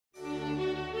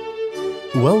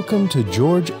Welcome to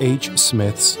George H.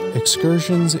 Smith's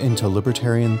Excursions into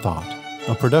Libertarian Thought,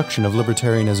 a production of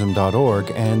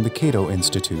Libertarianism.org and the Cato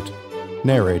Institute,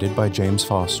 narrated by James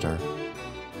Foster.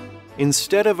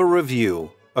 Instead of a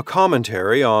review, a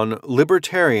commentary on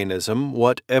Libertarianism,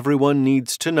 What Everyone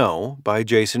Needs to Know by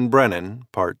Jason Brennan,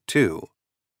 Part 2.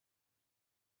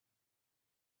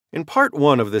 In Part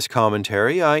 1 of this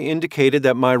commentary, I indicated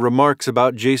that my remarks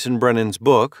about Jason Brennan's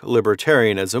book,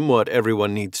 Libertarianism, What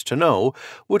Everyone Needs to Know,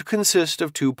 would consist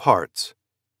of two parts.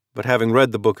 But having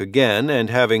read the book again, and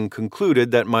having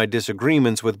concluded that my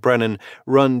disagreements with Brennan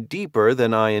run deeper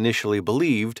than I initially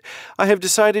believed, I have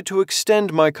decided to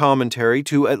extend my commentary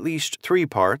to at least 3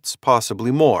 parts,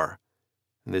 possibly more.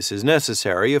 This is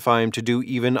necessary if I am to do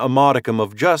even a modicum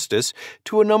of justice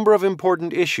to a number of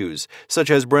important issues,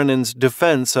 such as Brennan's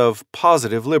defense of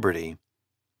positive liberty.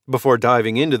 Before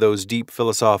diving into those deep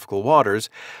philosophical waters,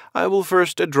 I will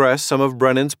first address some of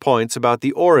Brennan's points about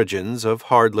the origins of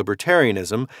hard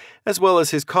libertarianism, as well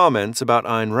as his comments about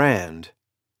Ayn Rand.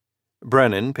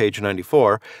 Brennan, page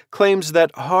 94, claims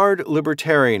that hard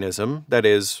libertarianism, that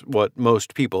is, what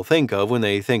most people think of when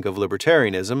they think of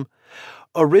libertarianism,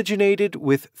 originated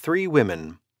with 3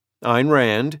 women, Ayn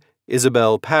Rand,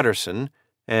 Isabel Patterson,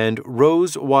 and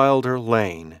Rose Wilder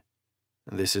Lane.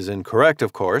 This is incorrect,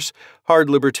 of course. Hard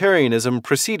libertarianism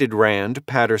preceded Rand,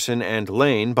 Patterson, and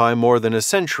Lane by more than a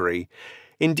century.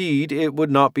 Indeed, it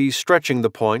would not be stretching the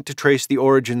point to trace the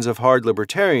origins of hard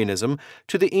libertarianism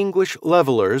to the English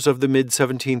levelers of the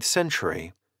mid-17th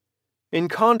century. In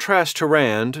contrast to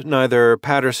Rand, neither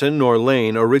Patterson nor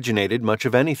Lane originated much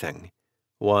of anything.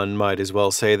 One might as well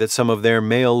say that some of their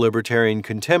male libertarian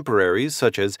contemporaries,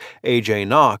 such as A.J.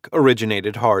 Nock,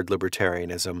 originated hard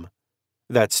libertarianism.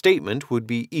 That statement would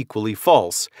be equally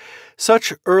false.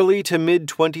 Such early to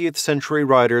mid-20th century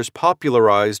writers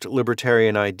popularized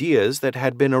libertarian ideas that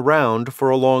had been around for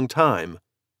a long time.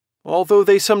 Although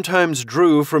they sometimes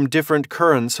drew from different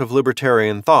currents of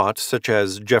libertarian thought, such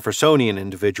as Jeffersonian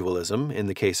individualism in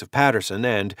the case of Patterson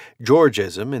and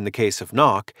Georgism in the case of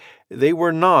Nock, they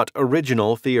were not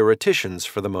original theoreticians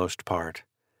for the most part.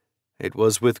 It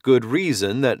was with good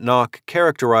reason that Nock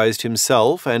characterized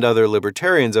himself and other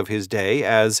libertarians of his day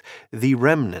as the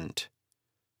remnant.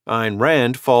 Ayn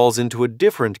Rand falls into a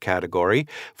different category,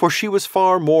 for she was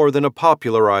far more than a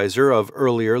popularizer of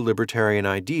earlier libertarian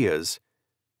ideas.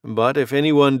 But if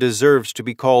anyone deserves to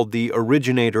be called the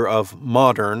originator of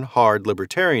modern hard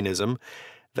libertarianism,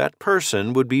 that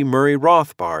person would be Murray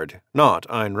Rothbard, not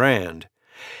Ayn Rand.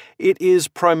 It is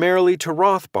primarily to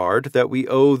Rothbard that we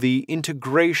owe the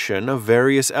integration of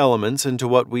various elements into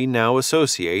what we now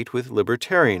associate with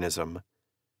libertarianism.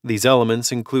 These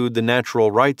elements include the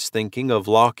natural rights thinking of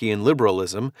Lockean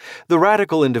liberalism, the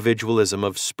radical individualism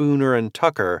of Spooner and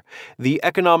Tucker, the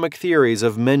economic theories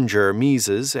of Menger,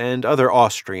 Mises, and other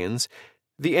Austrians,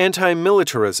 the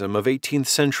anti-militarism of 18th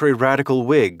century radical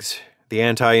Whigs, the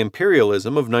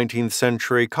anti-imperialism of 19th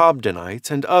century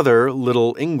Cobdenites and other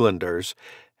Little Englanders,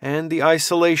 and the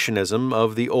isolationism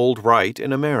of the old right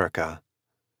in America.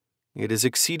 It is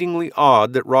exceedingly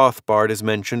odd that Rothbard is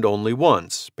mentioned only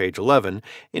once, page 11,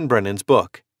 in Brennan's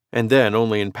book, and then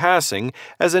only in passing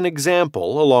as an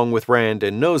example, along with Rand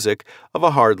and Nozick, of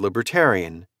a hard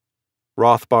libertarian.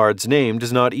 Rothbard's name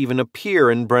does not even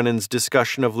appear in Brennan's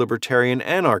discussion of libertarian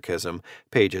anarchism,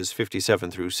 pages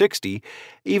 57 through 60,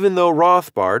 even though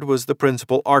Rothbard was the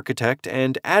principal architect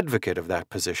and advocate of that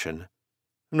position.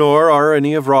 Nor are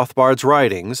any of Rothbard's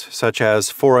writings, such as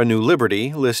For a New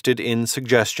Liberty, listed in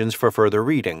suggestions for further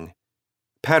reading.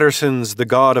 Patterson's The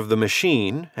God of the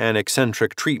Machine, an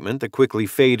eccentric treatment that quickly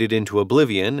faded into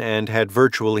oblivion and had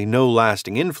virtually no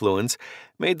lasting influence,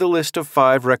 made the list of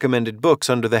 5 recommended books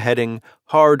under the heading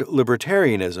Hard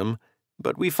Libertarianism,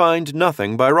 but we find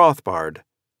nothing by Rothbard.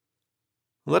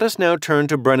 Let us now turn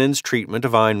to Brennan's treatment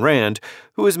of Ayn Rand,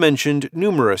 who is mentioned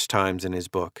numerous times in his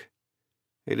book.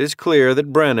 It is clear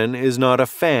that Brennan is not a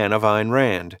fan of Ayn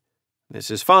Rand.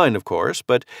 This is fine, of course,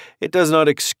 but it does not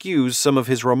excuse some of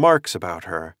his remarks about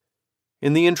her.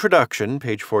 In the introduction,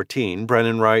 page 14,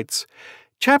 Brennan writes,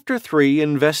 Chapter 3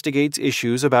 investigates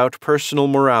issues about personal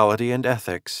morality and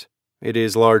ethics. It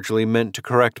is largely meant to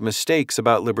correct mistakes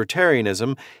about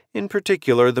libertarianism, in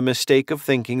particular the mistake of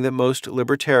thinking that most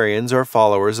libertarians are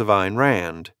followers of Ayn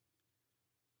Rand.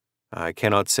 I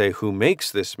cannot say who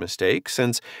makes this mistake,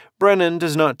 since Brennan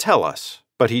does not tell us,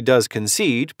 but he does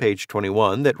concede, page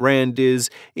 21, that Rand is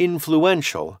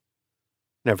influential.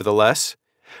 Nevertheless,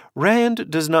 Rand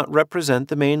does not represent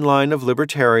the main line of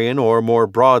libertarian or, more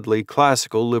broadly,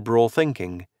 classical liberal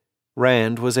thinking.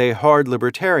 Rand was a hard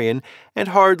libertarian, and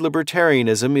hard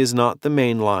libertarianism is not the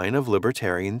main line of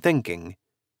libertarian thinking.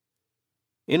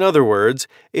 In other words,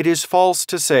 it is false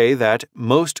to say that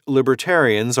most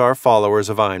libertarians are followers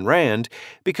of Ayn Rand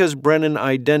because Brennan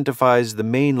identifies the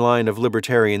main line of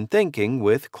libertarian thinking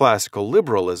with classical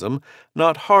liberalism,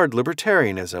 not hard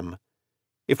libertarianism.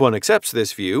 If one accepts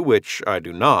this view, which I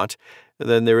do not,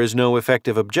 then there is no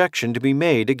effective objection to be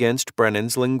made against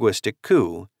Brennan's linguistic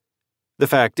coup. The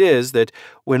fact is that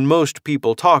when most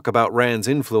people talk about Rand's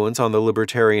influence on the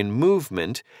libertarian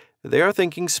movement, they are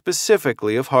thinking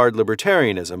specifically of hard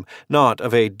libertarianism, not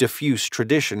of a diffuse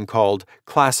tradition called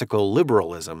classical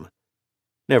liberalism.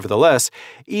 Nevertheless,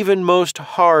 even most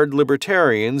hard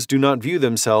libertarians do not view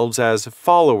themselves as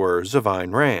followers of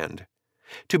Ayn Rand.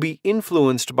 To be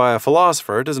influenced by a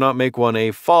philosopher does not make one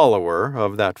a follower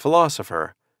of that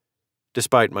philosopher.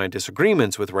 Despite my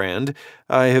disagreements with Rand,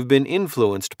 I have been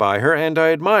influenced by her and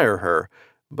I admire her,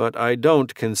 but I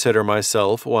don't consider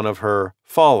myself one of her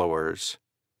followers.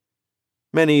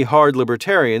 Many hard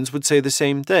libertarians would say the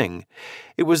same thing.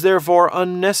 It was therefore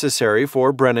unnecessary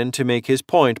for Brennan to make his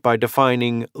point by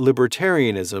defining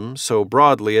libertarianism so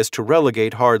broadly as to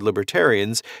relegate hard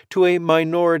libertarians to a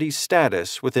minority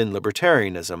status within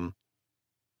libertarianism.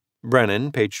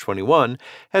 Brennan, page 21,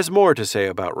 has more to say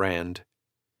about Rand.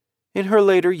 In her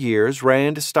later years,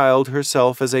 Rand styled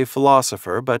herself as a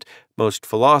philosopher, but most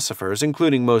philosophers,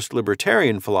 including most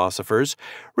libertarian philosophers,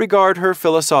 regard her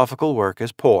philosophical work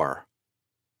as poor.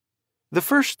 The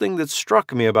first thing that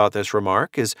struck me about this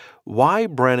remark is why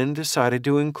Brennan decided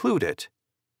to include it.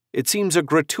 It seems a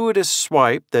gratuitous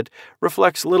swipe that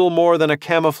reflects little more than a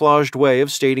camouflaged way of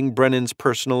stating Brennan's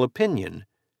personal opinion.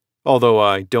 Although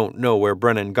I don't know where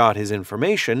Brennan got his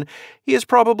information, he is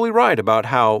probably right about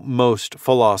how most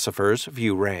philosophers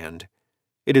view Rand.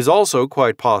 It is also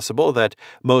quite possible that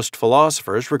most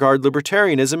philosophers regard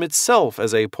libertarianism itself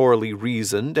as a poorly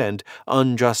reasoned and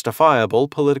unjustifiable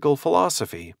political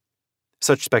philosophy.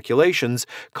 Such speculations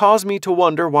cause me to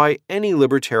wonder why any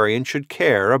libertarian should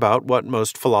care about what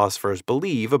most philosophers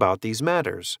believe about these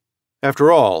matters.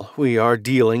 After all, we are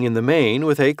dealing in the main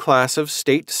with a class of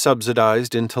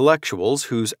state-subsidized intellectuals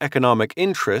whose economic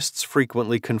interests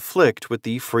frequently conflict with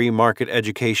the free market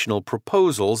educational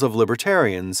proposals of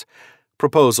libertarians,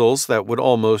 proposals that would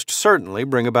almost certainly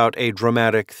bring about a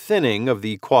dramatic thinning of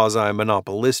the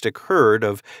quasi-monopolistic herd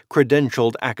of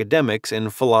credentialed academics in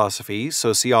philosophy,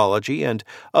 sociology, and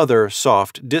other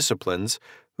soft disciplines,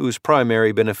 whose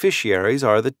primary beneficiaries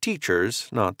are the teachers,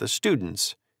 not the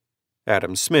students.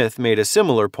 Adam Smith made a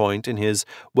similar point in his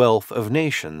Wealth of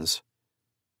Nations.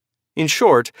 In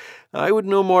short, I would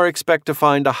no more expect to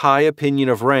find a high opinion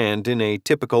of Rand in a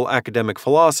typical academic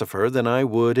philosopher than I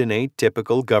would in a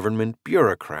typical government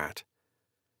bureaucrat.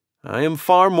 I am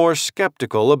far more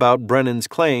skeptical about Brennan's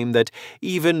claim that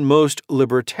even most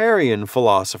libertarian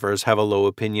philosophers have a low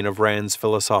opinion of Rand's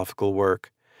philosophical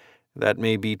work. That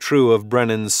may be true of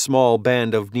Brennan's small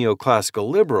band of neoclassical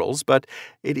liberals, but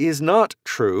it is not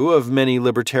true of many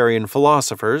libertarian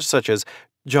philosophers such as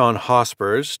John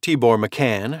Hospers, Tibor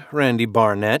Machan, Randy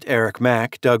Barnett, Eric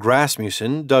Mack, Doug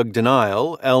Rasmussen, Doug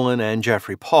Denial, Ellen and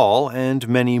Jeffrey Paul, and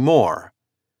many more.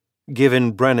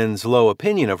 Given Brennan's low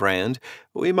opinion of Rand,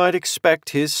 we might expect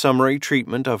his summary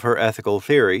treatment of her ethical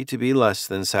theory to be less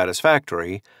than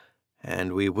satisfactory,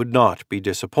 and we would not be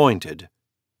disappointed.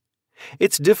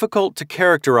 It's difficult to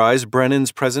characterize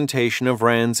Brennan's presentation of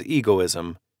Rand's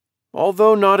egoism.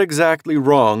 Although not exactly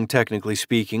wrong, technically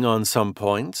speaking, on some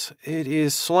points, it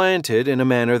is slanted in a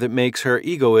manner that makes her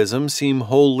egoism seem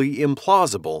wholly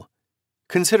implausible.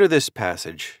 Consider this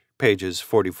passage, pages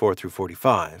 44 through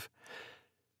 45.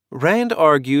 Rand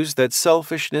argues that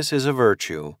selfishness is a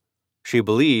virtue. She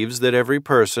believes that every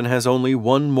person has only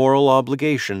one moral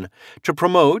obligation, to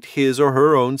promote his or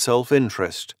her own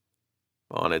self-interest.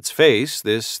 On its face,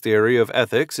 this theory of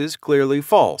ethics is clearly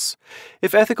false.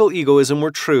 If ethical egoism were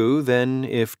true, then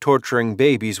if torturing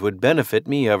babies would benefit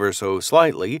me ever so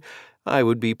slightly, I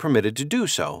would be permitted to do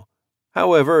so.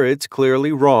 However, it's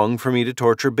clearly wrong for me to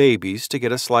torture babies to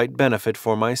get a slight benefit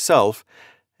for myself,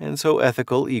 and so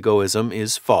ethical egoism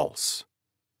is false.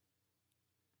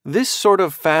 This sort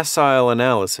of facile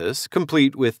analysis,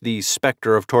 complete with the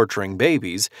specter of torturing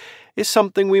babies, is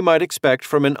something we might expect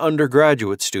from an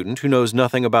undergraduate student who knows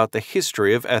nothing about the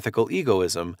history of ethical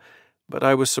egoism, but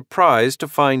I was surprised to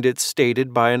find it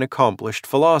stated by an accomplished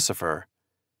philosopher.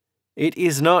 It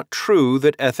is not true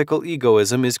that ethical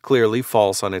egoism is clearly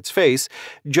false on its face,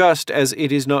 just as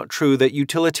it is not true that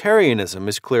utilitarianism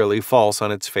is clearly false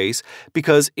on its face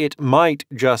because it might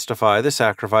justify the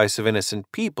sacrifice of innocent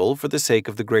people for the sake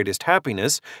of the greatest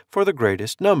happiness for the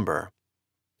greatest number.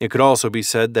 It could also be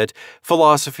said that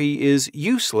philosophy is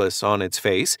useless on its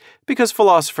face because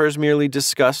philosophers merely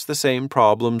discuss the same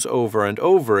problems over and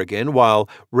over again while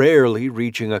rarely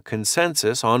reaching a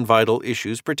consensus on vital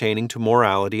issues pertaining to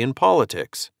morality and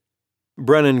politics.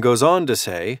 Brennan goes on to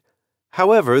say,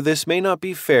 however, this may not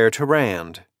be fair to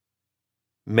Rand.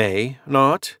 May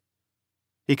not?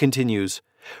 He continues,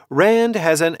 Rand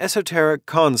has an esoteric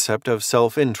concept of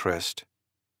self-interest.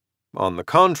 On the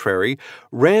contrary,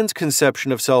 Rand's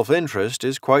conception of self-interest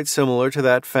is quite similar to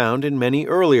that found in many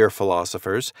earlier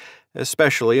philosophers,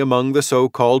 especially among the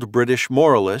so-called British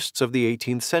moralists of the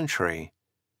 18th century.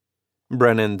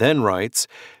 Brennan then writes,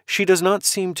 she does not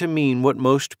seem to mean what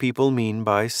most people mean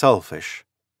by selfish.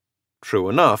 True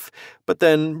enough, but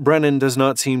then Brennan does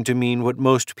not seem to mean what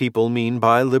most people mean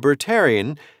by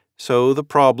libertarian, so the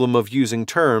problem of using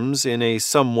terms in a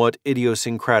somewhat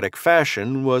idiosyncratic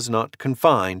fashion was not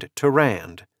confined to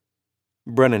Rand.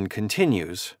 Brennan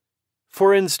continues,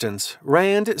 for instance,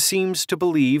 Rand seems to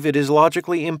believe it is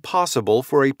logically impossible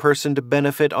for a person to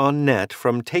benefit on net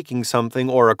from taking something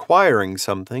or acquiring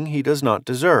something he does not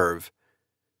deserve.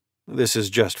 This is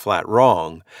just flat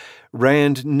wrong.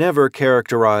 Rand never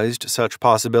characterized such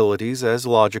possibilities as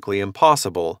logically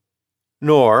impossible.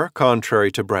 Nor,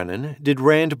 contrary to Brennan, did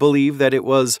Rand believe that it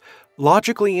was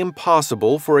logically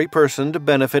impossible for a person to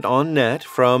benefit on net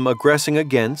from aggressing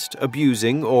against,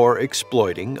 abusing, or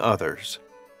exploiting others.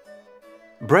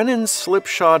 Brennan's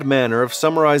slipshod manner of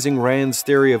summarizing Rand's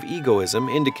theory of egoism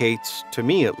indicates, to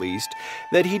me at least,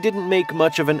 that he didn't make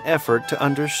much of an effort to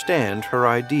understand her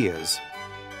ideas.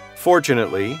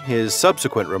 Fortunately, his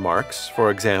subsequent remarks, for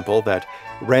example, that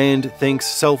Rand thinks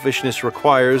selfishness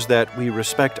requires that we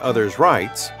respect others'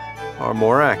 rights, are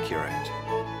more accurate.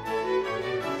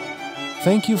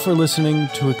 Thank you for listening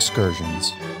to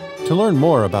Excursions. To learn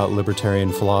more about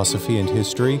libertarian philosophy and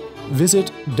history,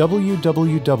 visit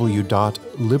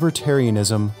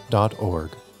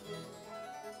www.libertarianism.org.